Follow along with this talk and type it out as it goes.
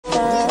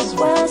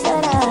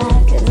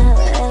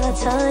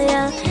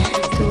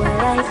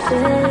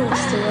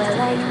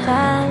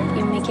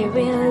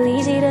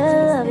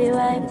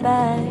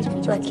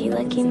Lucky,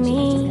 lucky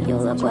me, you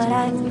look what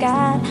I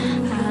got.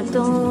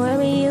 Don't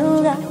worry,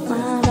 you got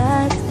my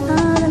back.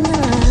 Another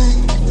night,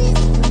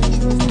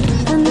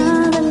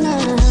 another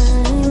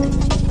night,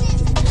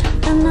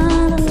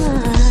 another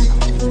night,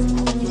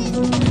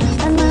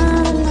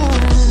 another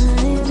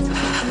night.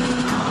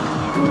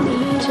 I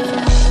need you.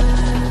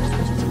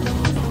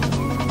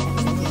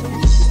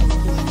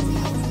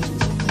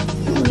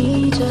 I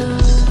need you.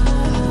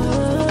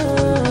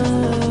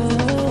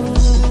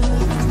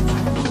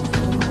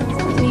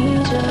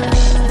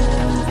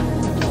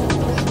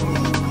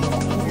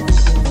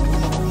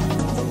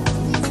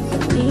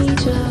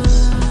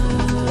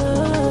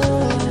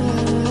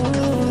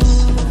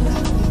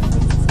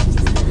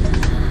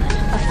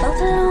 I felt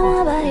it on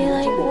my body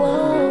like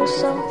whoa,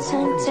 so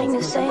tempting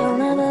to say I'll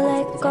never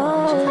let go.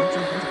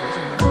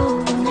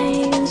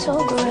 Copenhagen so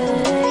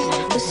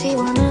great, but see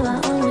whenever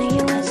I'm with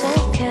you it's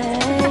okay.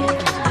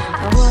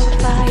 I walk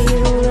by you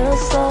real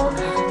slow,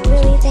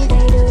 really think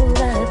they do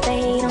but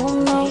they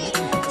don't know.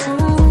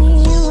 Tell me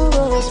you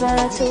goes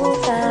by too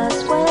fast,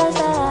 where's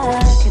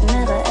that? I could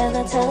never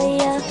ever tell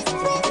ya.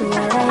 Do I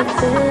like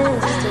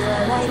this? Do I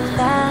like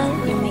that?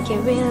 You make it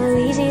real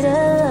easy to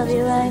love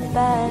you right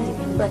back.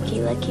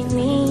 Lucky, lucky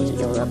me,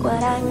 you look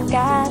what I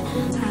got.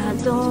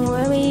 Don't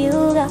worry, you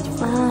got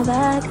my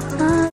back.